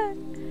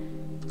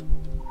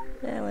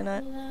 Yeah, why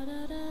not?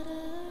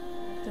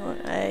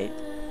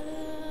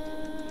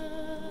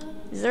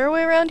 Is there a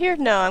way around here?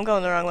 No, I'm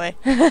going the wrong way.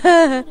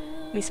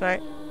 Be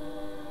smart.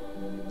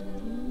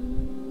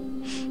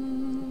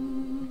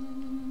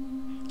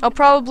 I'll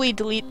probably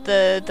delete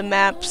the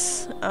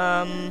maps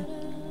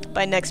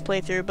by next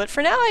playthrough, but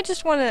for now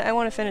I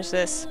wanna finish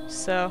this.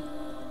 So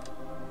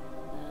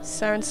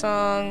Siren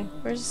Song,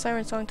 where's the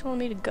Siren Song telling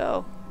me to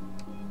go?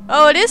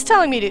 Oh, it is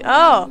telling me to.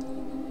 Oh,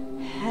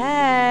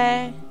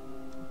 hey,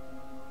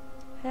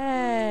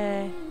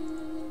 hey,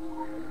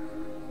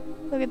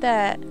 look at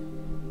that.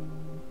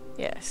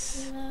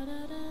 Yes.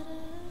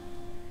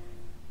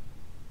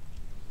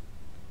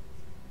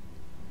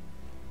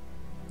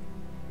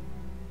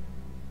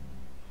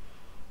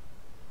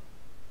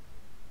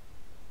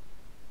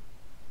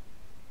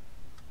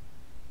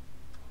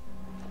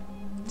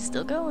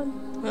 Still going.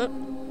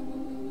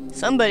 Oh.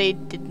 Somebody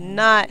did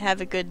not have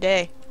a good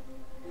day.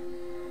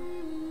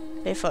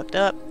 They fucked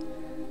up.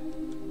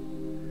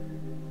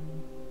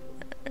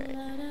 Alright.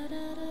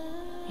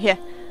 Yeah.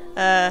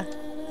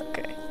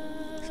 Okay.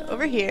 So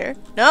over here.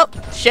 Nope.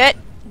 Shit.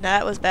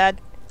 That was bad.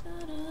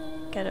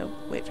 Gotta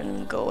wait for them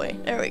to go away.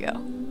 There we go.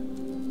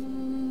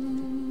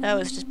 That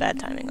was just bad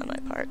timing on my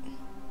part.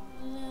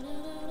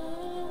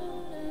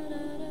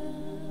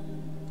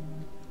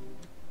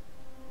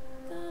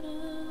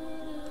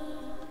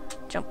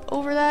 Jump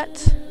over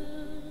that.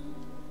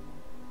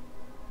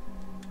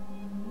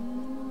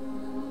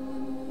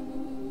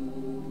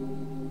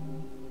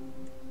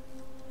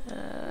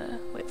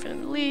 Wait for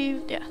them to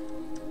leave. Yeah.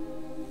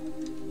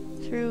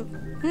 Through.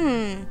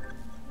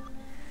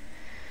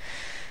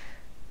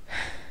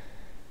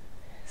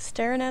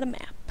 Staring at a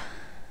map.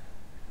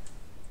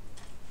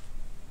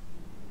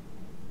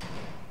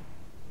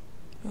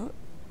 Oh.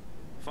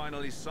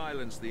 Finally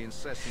silenced the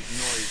incessant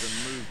noise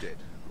and moved it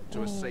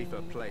to a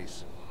safer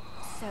place.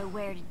 So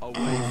where did... Away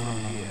from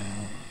here.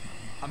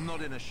 I'm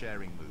not in a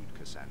sharing mood,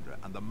 Cassandra,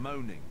 and the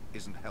moaning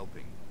isn't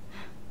helping.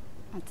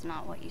 That's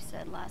not what you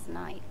said last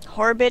night.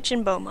 Horbitch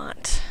and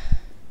Beaumont.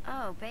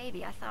 Oh,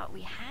 baby, I thought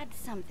we had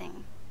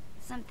something.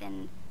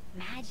 Something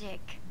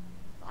magic.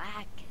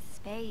 Black as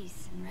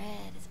space and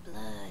red as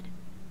blood.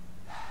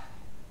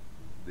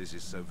 This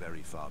is so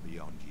very far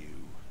beyond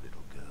you,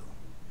 little girl.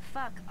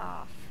 Fuck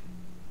off.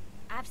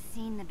 I've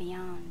seen the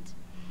beyond,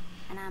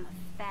 and I'm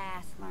a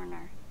fast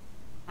learner.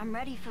 I'm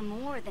ready for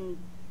more than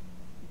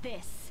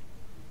this.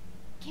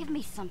 Give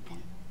me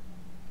something.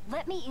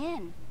 Let me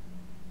in.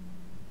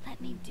 Let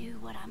me do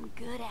what I'm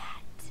good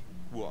at.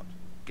 What?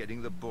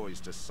 Getting the boys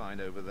to sign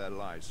over their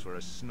lives for a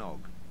snog?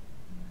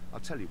 I'll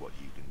tell you what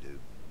you can do.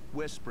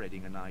 We're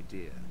spreading an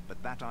idea,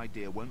 but that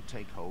idea won't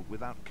take hold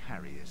without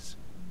carriers.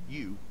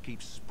 You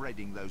keep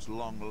spreading those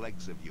long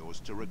legs of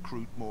yours to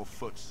recruit more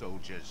foot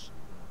soldiers.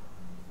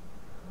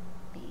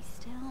 Be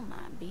still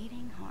my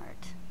beating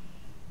heart.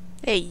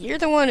 Hey, you're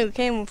the one who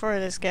came for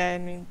this guy. I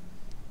mean,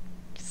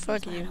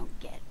 fuck Here's what I you. don't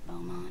get,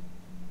 Beaumont.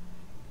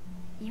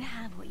 You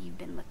have what you've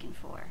been looking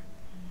for.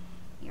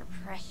 Your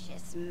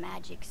precious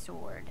magic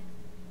sword.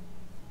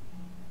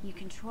 You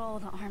control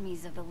the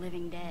armies of the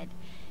living dead.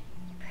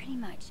 You pretty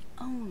much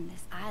own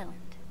this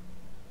island.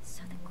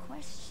 So the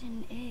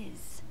question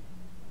is,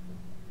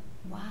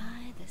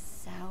 why the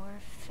sour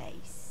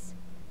face?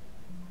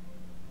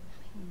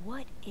 I mean,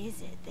 what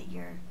is it that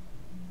you're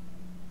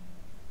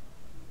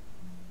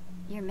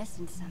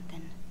missing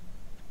something,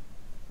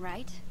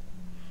 right?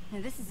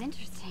 Now this is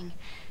interesting.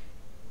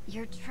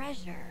 Your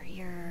treasure,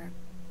 your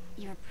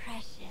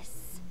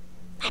precious.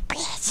 My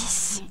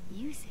precious. You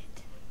can't use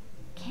it,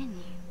 can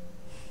you?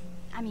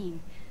 I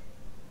mean,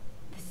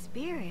 the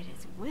spirit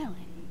is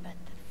willing, but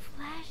the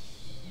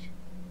flesh.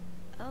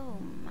 Oh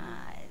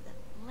my, the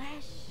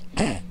flesh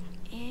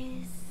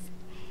is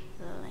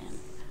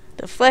limp.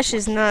 The flesh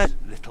is not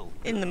Little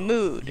in the girl,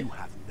 mood. You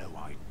have no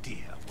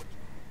idea what...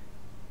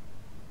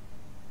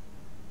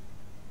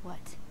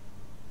 What?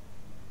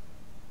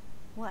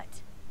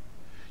 What?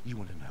 You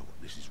want to know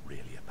what this is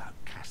really about,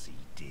 Cassie,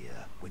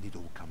 dear, when it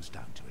all comes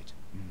down to it?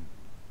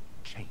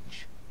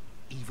 Change.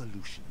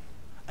 Evolution.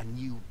 A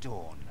new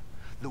dawn.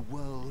 The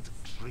world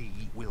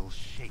tree will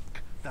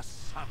shake. The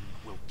sun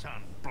will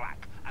turn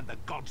black, and the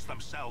gods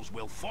themselves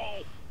will fall.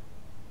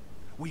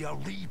 We are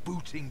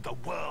rebooting the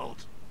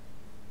world.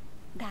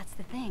 That's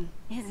the thing,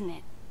 isn't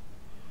it?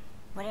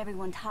 What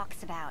everyone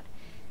talks about.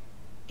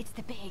 It's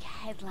the big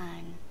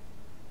headline.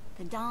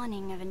 The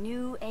dawning of a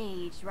new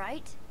age,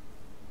 right?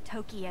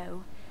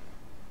 Tokyo.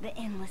 The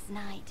endless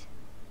night.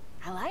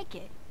 I like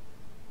it.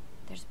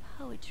 There's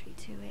poetry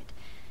to it.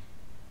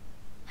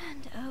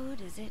 And oh,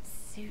 does it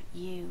suit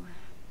you,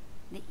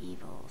 the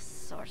evil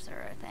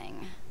sorcerer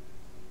thing.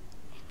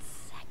 It's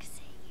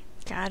sexy.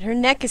 God, her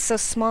neck is so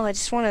small. I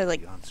just want to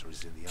like The answer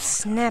is in the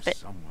snap it.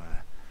 archives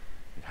somewhere.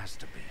 It has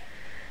to be.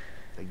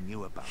 They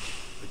knew about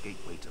it, the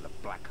gateway to the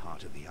black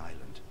heart of the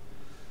island.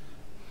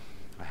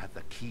 I had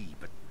the key,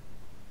 but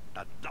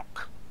the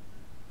lock.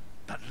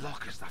 The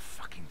lock is the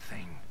fucking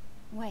thing.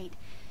 Wait,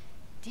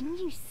 didn't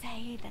you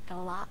say that the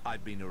lock...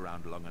 I've been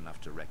around long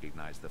enough to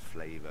recognize the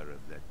flavor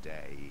of the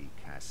day,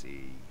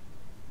 Cassie.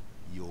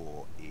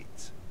 You're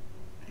it.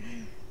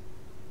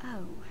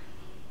 Oh,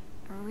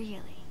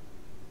 really?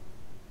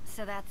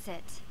 So that's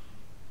it.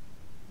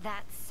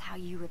 That's how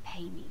you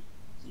repay me,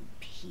 you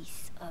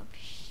piece of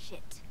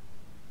shit.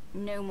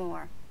 No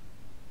more.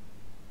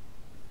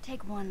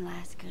 Take one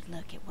last good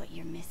look at what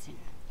you're missing.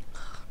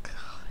 Oh, God.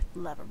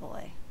 Lover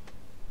boy.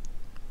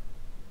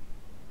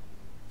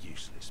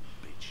 Useless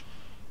bitch.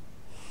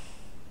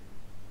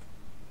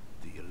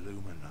 The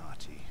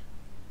Illuminati.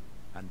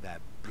 And their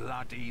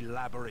bloody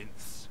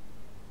labyrinths.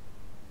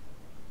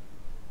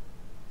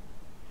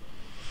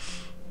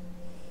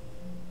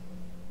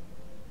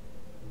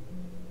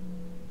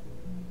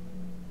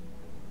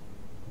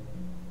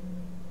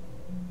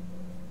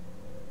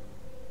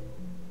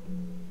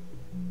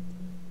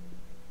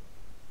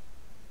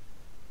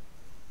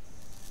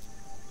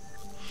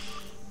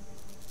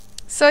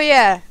 So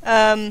yeah,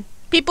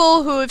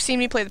 people who have seen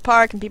me play the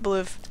park and people who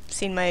have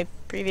seen my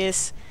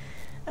previous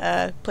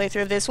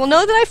playthrough of this will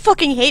know that I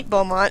fucking hate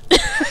Beaumont.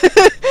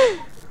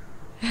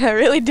 I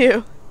really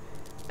do.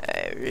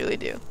 I really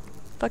do.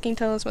 Fucking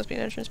tunnels must be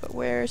an entrance, but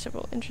where?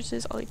 Several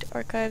entrances, all lead to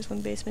archives,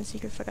 one basement,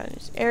 secret forgotten,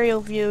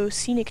 aerial view,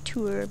 scenic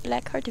tour,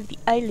 black heart of the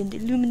island,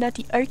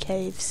 Illuminati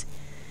archives.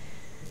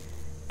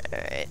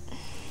 Alright.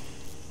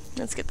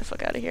 Let's get the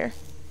fuck out of here.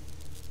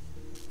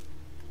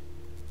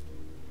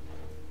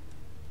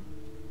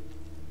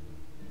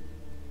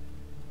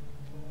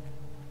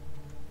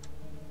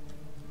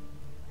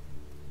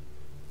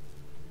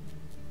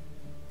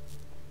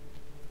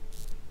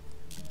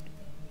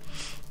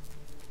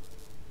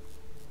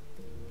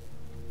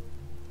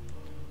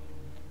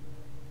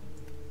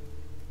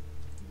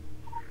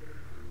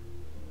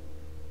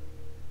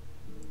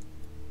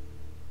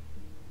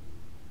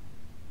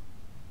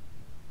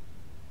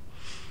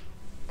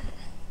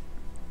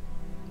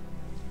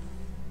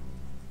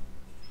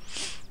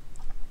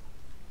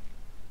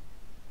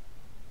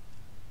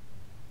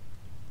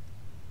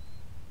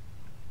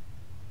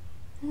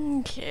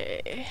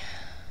 Okay.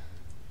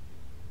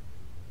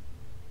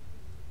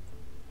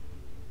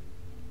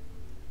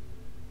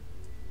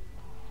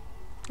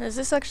 Is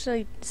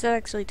that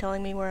actually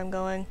telling me where I'm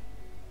going?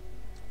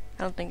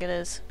 I don't think it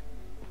is.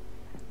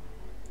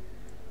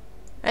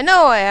 I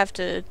know I have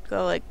to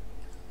go like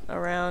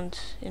around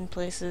in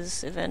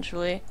places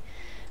eventually,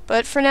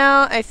 but for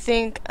now I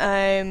think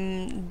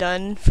I'm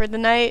done for the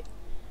night.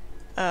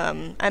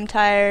 I'm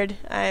tired.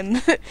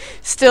 I'm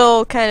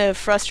still kind of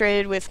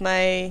frustrated with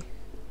my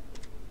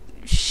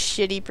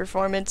shitty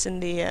performance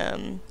in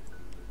the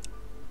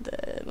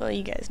well,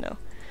 you guys know.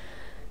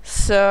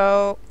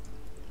 So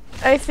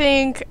I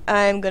think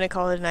I'm gonna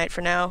call it a night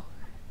for now.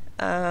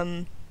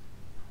 I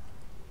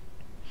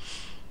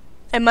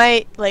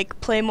might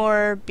like play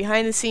more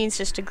behind the scenes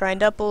just to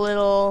grind up a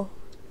little,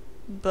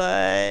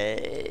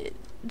 but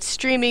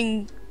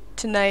streaming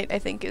tonight I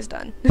think is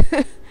done.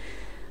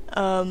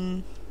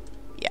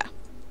 Yeah.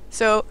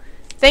 So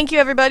thank you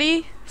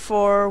everybody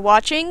for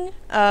watching.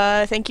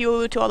 Thank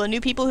you to all the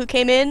new people who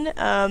came in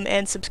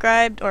and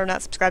subscribed, or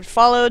not subscribed,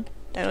 followed.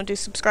 I don't do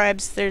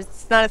subscribes.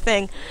 It's not a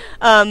thing.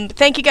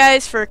 Thank you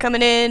guys for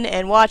coming in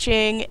and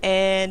watching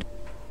and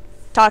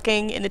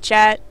talking in the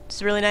chat.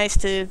 It's really nice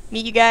to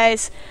meet you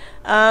guys.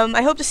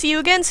 I hope to see you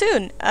again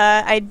soon.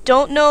 I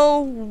don't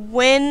know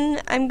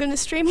when I'm gonna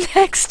stream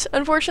next,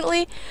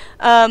 unfortunately.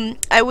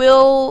 I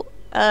will,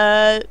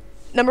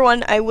 number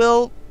one, I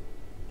will,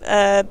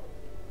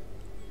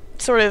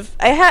 sort of,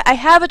 I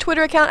have a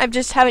Twitter account, I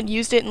just haven't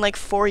used it in like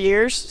 4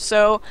 years,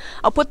 so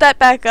I'll put that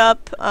back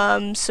up,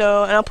 and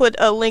I'll put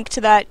a link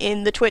to that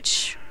in the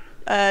Twitch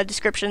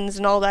descriptions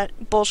and all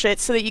that bullshit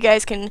so that you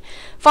guys can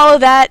follow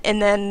that, and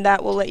then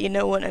that will let you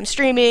know when I'm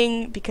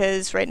streaming,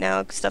 because right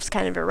now stuff's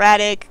kind of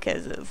erratic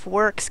because of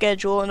work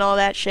schedule and all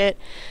that shit.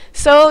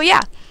 So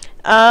yeah,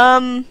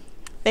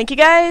 thank you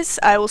guys.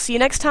 I will see you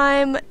next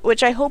time,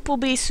 which I hope will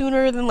be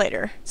sooner than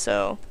later.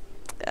 So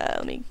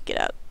let me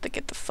get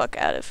the fuck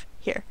out of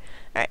here.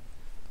 Alright,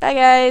 bye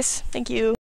guys, thank you.